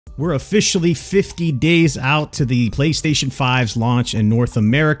We're officially 50 days out to the PlayStation 5's launch in North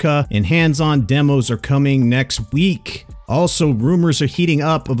America, and hands-on demos are coming next week. Also, rumors are heating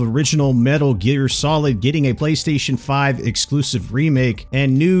up of original Metal Gear Solid getting a PlayStation 5 exclusive remake,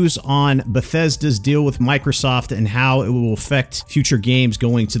 and news on Bethesda's deal with Microsoft and how it will affect future games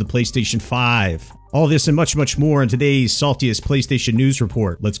going to the PlayStation 5. All this and much, much more in today's Saltiest PlayStation News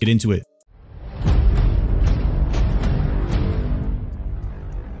Report. Let's get into it.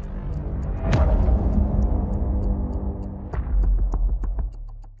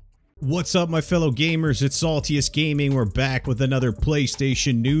 What's up, my fellow gamers? It's Saltiest Gaming. We're back with another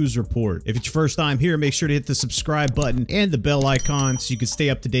PlayStation News Report. If it's your first time here, make sure to hit the subscribe button and the bell icon so you can stay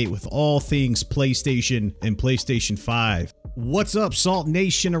up to date with all things PlayStation and PlayStation 5. What's up, Salt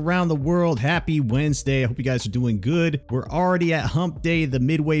Nation around the world? Happy Wednesday. I hope you guys are doing good. We're already at Hump Day, the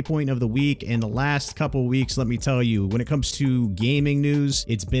midway point of the week, and the last couple weeks, let me tell you, when it comes to gaming news,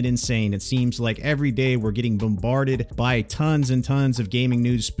 it's been insane. It seems like every day we're getting bombarded by tons and tons of gaming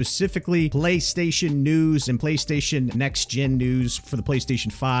news, specifically PlayStation news and PlayStation next-gen news for the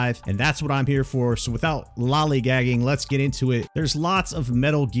PlayStation 5, and that's what I'm here for. So without lollygagging, let's get into it. There's lots of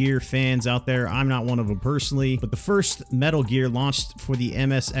Metal Gear fans out there. I'm not one of them personally, but the first Metal Gear launched for the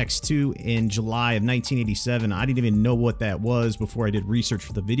MSX2 in July of 1987. I didn't even know what that was before I did research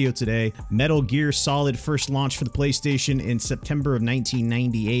for the video today. Metal Gear Solid first launched for the PlayStation in September of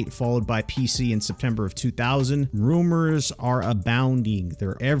 1998, followed by PC in September of 2000. Rumors are abounding.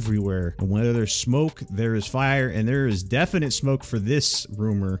 They're everywhere. And whether there's smoke, there is fire, and there is definite smoke for this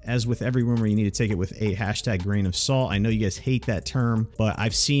rumor. As with every rumor, you need to take it with a hashtag grain of salt. I know you guys hate that term, but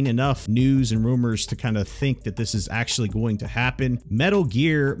I've seen enough news and rumors to kind of think that this is actually going to happen. Metal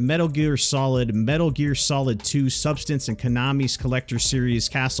Gear Solid, Metal Gear Solid 2, Substance, and Konami's collector series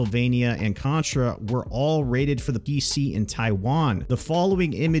Castlevania and Contra were all rated for the PC in Taiwan. The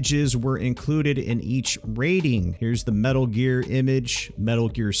following images were included in each rating. Here's the Metal Gear image, Metal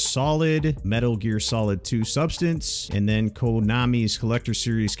Gear Solid, Metal Gear Solid 2, Substance, and then Konami's collector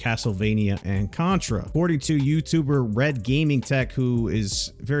series Castlevania and Contra. According to YouTuber Red Gaming Tech, who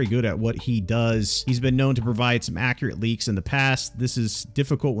is very good at what he does, he's been known to provide some accurate leaks in the past. This is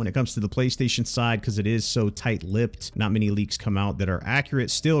difficult when it comes to the PlayStation side because it is so tight-lipped. Not many leaks come out that are accurate.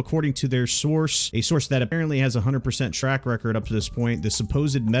 Still, according to their source, a source that apparently has a 100% track record up to this point, the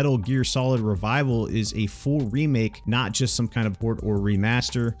supposed Metal Gear Solid revival is a full remake, not just some kind of port or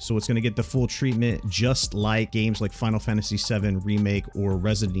remaster. So it's going to get the full treatment, just like games like Final Fantasy VII Remake or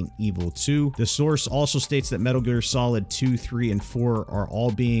Resident Evil 2. The source also states that Metal Gear Solid 2, 3, and 4 are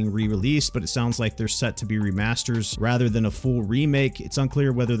all being re-released, but it sounds like they're set to be remasters rather than a full remake. It's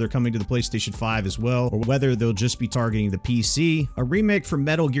unclear whether they're coming to the PlayStation 5 as well, or whether they'll just be targeting the PC. A remake for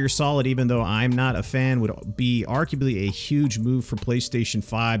Metal Gear Solid, even though I'm not a fan, would be arguably a huge move for PlayStation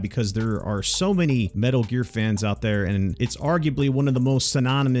 5 because there are so many Metal Gear fans out there, and it's arguably one of the most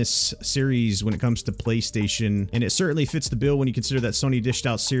synonymous series when it comes to PlayStation, and it certainly fits the bill when you consider that Sony dished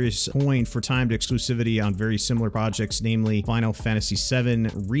out serious coin for timed exclusivity on very similar projects, namely Final Fantasy VII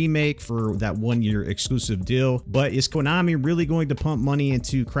Remake for that one-year exclusive deal. But is Konami really going to pump money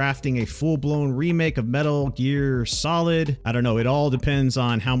into crafting a full-blown remake of Metal Gear Solid? I don't know. It all depends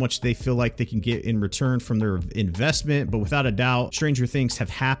on how much they feel like they can get in return from their investment, but without a doubt, stranger things have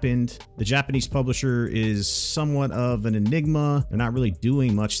happened. The Japanese publisher is somewhat of an enigma. They're not really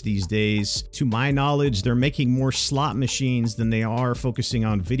doing much these days. To my knowledge, they're making more slot machines than they are focusing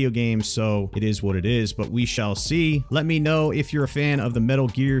on video games, so it is what it is, but we shall see. Let me know if you're a fan of the Metal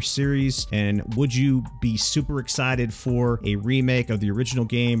Gear series, and would you be super excited for a remake of the original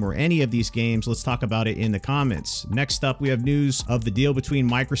game or any of these games? Let's talk about it in the comments. Next up, we have news of the deal between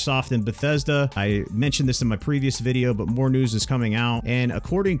Microsoft and Bethesda. I mentioned this in my previous video, but more news is coming out, and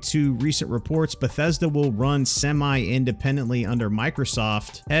according to recent reports, Bethesda will run semi-independently under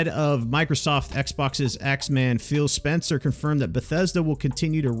Microsoft. Head of Microsoft Xbox's X-Man Phil Spencer confirmed that Bethesda will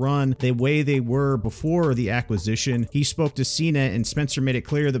continue to run the way they were before the acquisition. He spoke to CNET, and Spencer made it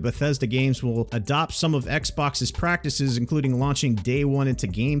clear that Bethesda games will adopt some of Xbox's practices, including launching day one into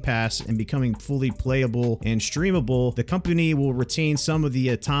Game Pass and becoming fully playable and streamable. The company will retain some of the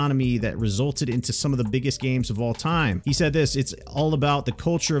autonomy that resulted into some of the biggest games of all time. He said this: "It's all about the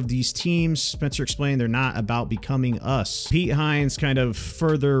culture of these teams." Spencer explained they're not about becoming us. Pete Hines kind of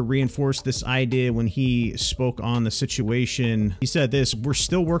further reinforced this idea when he spoke on the situation. He said this: "We're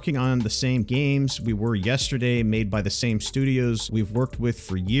still working on the same games we were yesterday, made by the same studios we've worked with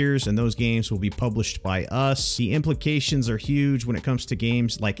for years, and those games will be published by us. The implications are huge when it comes to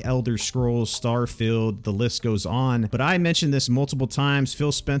games like Elder Scrolls, Starfield, the list goes on." But I mentioned this multiple times.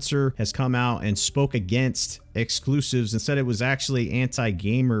 Phil Spencer has come out and spoke against exclusives. Instead, it was actually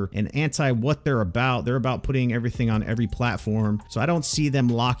anti-gamer and anti what they're about. They're about putting everything on every platform. So I don't see them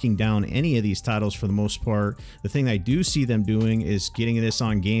locking down any of these titles for the most part. The thing I do see them doing is getting this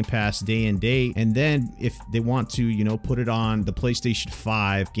on Game Pass day and date. And then if they want to, you know, put it on the PlayStation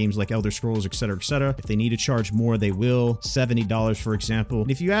 5, games like Elder Scrolls, etc., etc. If they need to charge more, they will. $70, for example.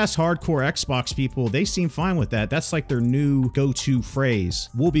 And if you ask hardcore Xbox people, they seem fine with that. That's like their new go-to phrase.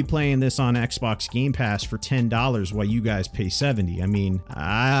 We'll be playing this on Xbox Game Pass for $10 while you guys pay $70. I mean,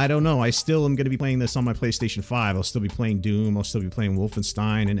 I don't know. I still am going to be playing this on my PlayStation 5. I'll still be playing Doom. I'll still be playing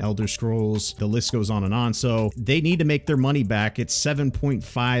Wolfenstein and Elder Scrolls. The list goes on and on. So they need to make their money back. It's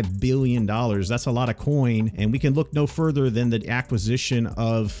 $7.5 billion. That's a lot of coin. And we can look no further than the acquisition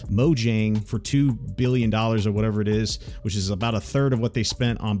of Mojang for $2 billion or whatever it is, which is about a third of what they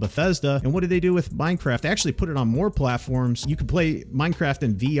spent on Bethesda. And what did they do with Minecraft? They actually put it on more platforms. You can play Minecraft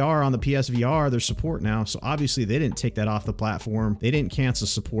in VR on the PSVR. There's support now. So obviously they didn't take that off the platform. They didn't cancel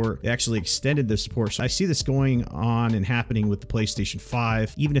support. They actually extended the support. So I see this going on and happening with the PlayStation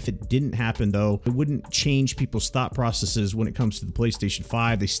 5. Even if it didn't happen though, it wouldn't change people's thought processes when it comes to the PlayStation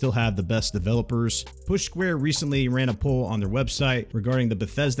 5. They still have the best developers. Push Square recently ran a poll on their website regarding the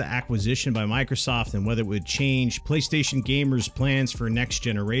Bethesda acquisition by Microsoft and whether it would change PlayStation gamers' plans for next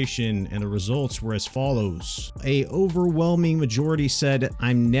generation, and the results were as follows. A overwhelming majority said,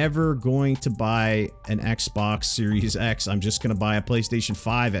 I'm never going to buy an Xbox Series X. I'm just going to buy a PlayStation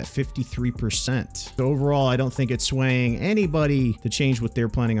 5 at 53%. So overall, I don't think it's swaying anybody to change what they're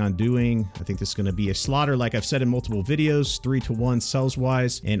planning on doing. I think this is going to be a slaughter, like I've said in multiple videos, 3-to-1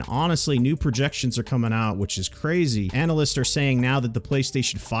 sales-wise. And honestly, new projections are coming out, which is crazy. Analysts are saying now that the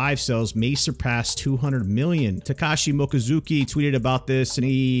PlayStation 5 sales may surpass 200 million. Takashi Mochizuki tweeted about this, and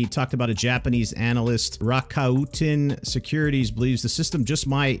he talked about a Japanese analyst. Rakuten Securities believes the system just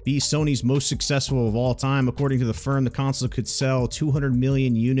might be Sony's most successful of all time. According to the firm, the console could sell 200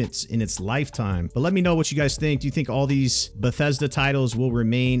 million units in its lifetime. But let me know what you guys think. Do you think all these Bethesda titles will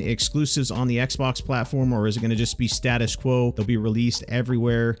remain exclusives on the Xbox platform, or is it going to just be status quo? They'll be released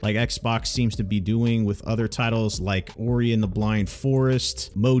everywhere like Xbox seems to be doing with other titles like Ori and the Blind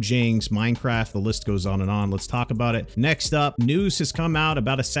Forest, Mojang's Minecraft. The list goes on and on. Let's talk about it. Next up, news has come out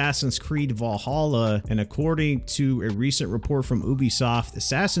about Assassin's Creed Valhalla, and according to a recent report from Ubisoft,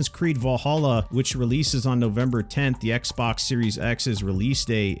 Assassin's Creed Valhalla, which releases on November 10th, the Xbox Series X's release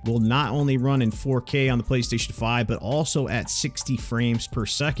date, will not only run in 4K on the PlayStation 5, but also at 60 frames per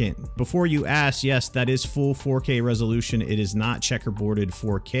second. Before you ask, yes, that is full 4K resolution. It is not checkerboarded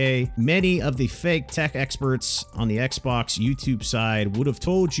 4K. Many of the fake tech experts on the Xbox YouTube side would have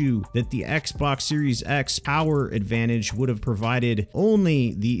told you that the Xbox Series X power advantage would have provided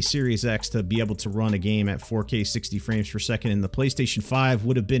only the Series X to be able to run a game at 4K 60 frames per second, and the PlayStation 5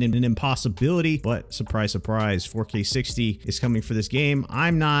 would have been an impossibility. But surprise, surprise, 4K 60 is coming for this game.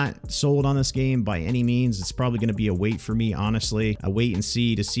 I'm not sold on this game by any means. It's probably going to be a wait for me, honestly. A wait and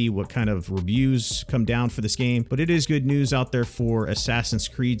see to see what kind of reviews come down for this game. But it is good news out there for Assassin's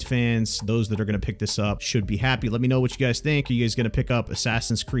Creed fans. Those that are going to pick this up should be happy. Let me know what you guys think. Are you guys going to pick up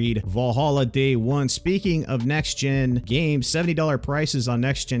Assassin's Creed Valhalla day one? Speaking of next-gen games, $70 prices on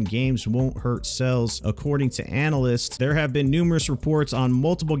next-gen games won't hurt sales. According to analysts, there have been numerous reports on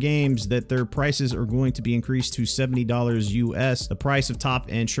multiple games that their prices are going to be increased to $70 US. The price of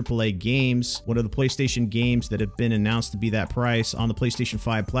top-end AAA games. One of the PlayStation games that have been announced to be that price on the PlayStation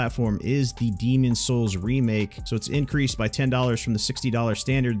 5 platform is the Demon's Souls remake. So it's increased by $10 from the $60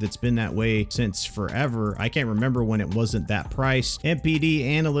 standard that's been that way since forever. I can't remember when it wasn't that price. MPD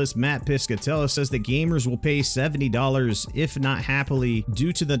analyst Matt Piscatella says that gamers will pay $70, if not happily,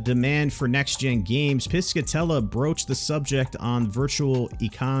 due to the demand for next-gen games. Piscatella broached the subject on Virtual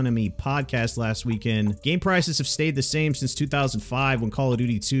Economy podcast last weekend. Game prices have stayed the same since 2005 when Call of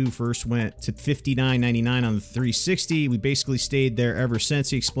Duty 2 first went to $59.99 on the 360. We basically stayed there ever since,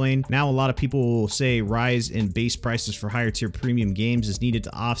 he explained. Now a lot of people will say rise in base prices for higher tier premium games is needed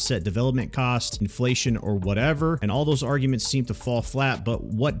to offset development costs, inflation, or whatever, and all those arguments seem to fall flat. But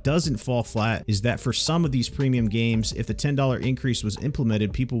what doesn't fall flat is that for some of these premium games, if the $10 increase was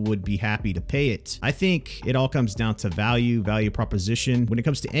implemented, people would be happy to pay it. I think it all comes down to value proposition. When it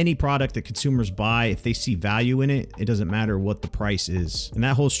comes to any product that consumers buy, if they see value in it, it doesn't matter what the price is. And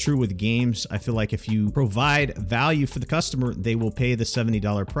that holds true with games. I feel like if you provide value for the customer, they will pay the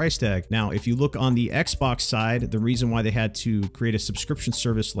 $70 price tag. Now, if you look on the Xbox side, the reason why they had to create a subscription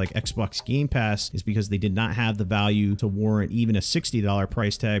service like Xbox Game Pass is because they did not have the value to warrant even a $60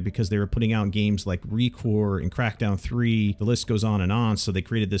 price tag, because they were putting out games like Recore and Crackdown 3. The list goes on and on. So they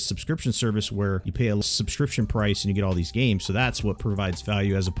created this subscription service where you pay a subscription price and you get all these games. So that's what provides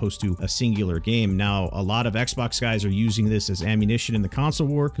value as opposed to a singular game. game. Now, a lot of Xbox guys are using this as ammunition in the console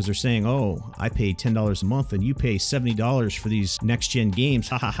war because they're saying, oh, I pay $10 a month and you pay $70 for these next-gen games.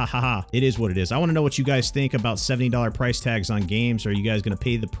 Ha ha ha ha ha. It is what it is. I want to know what you guys think about $70 price tags on games. Are you guys going to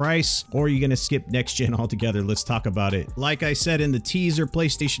pay the price or are you going to skip next-gen altogether? Let's talk about it. Like I said in the teaser,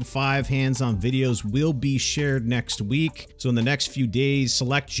 PlayStation 5 hands-on videos will be shared next week. So in the next few days,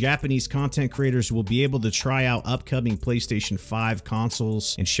 select Japanese content creators will be able to try out upcoming PlayStation 5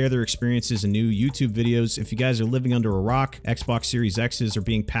 consoles and share their experiences in new YouTube videos. If you guys are living under a rock, Xbox Series X's are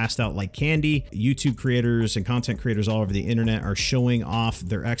being passed out like candy. YouTube creators and content creators all over the internet are showing off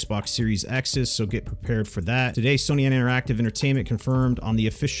their Xbox Series X's, so get prepared for that. Today, Sony Interactive Entertainment confirmed on the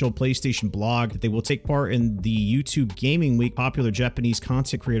official PlayStation blog that they will take part in the YouTube Gaming Week. Popular Japanese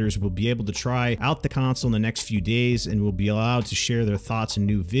content creators will be able to try out the console in the next few days and will be allowed to share their thoughts in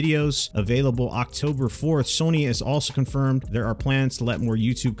new videos. Available October 4th, Sony has also confirmed there are plans to let more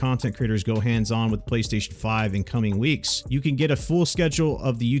YouTube content creators go hands-on with PlayStation 5 in coming weeks. You can get a full schedule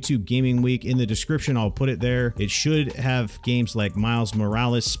of the YouTube Gaming Week in the description. I'll put it there. It should have games like Miles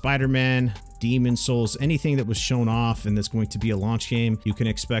Morales, Spider-Man, Demon Souls, anything that was shown off and that's going to be a launch game, you can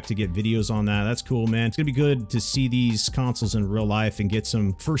expect to get videos on that. That's cool, man. It's gonna be good to see these consoles in real life and get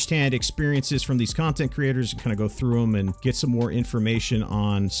some firsthand experiences from these content creators and kind of go through them and get some more information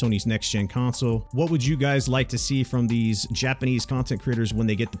on Sony's next-gen console. What would you guys like to see from these Japanese content creators when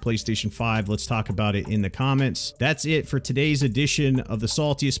they get the PlayStation 5? Let's talk about it in the comments. That's it for today's edition of the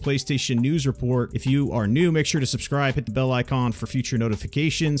Saltiest PlayStation News Report. If you are new, make sure to subscribe, hit the bell icon for future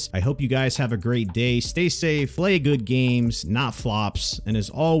notifications. I hope you guys have a great day. Stay safe, play good games, not flops, and as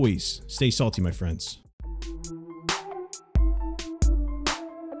always, stay salty, my friends.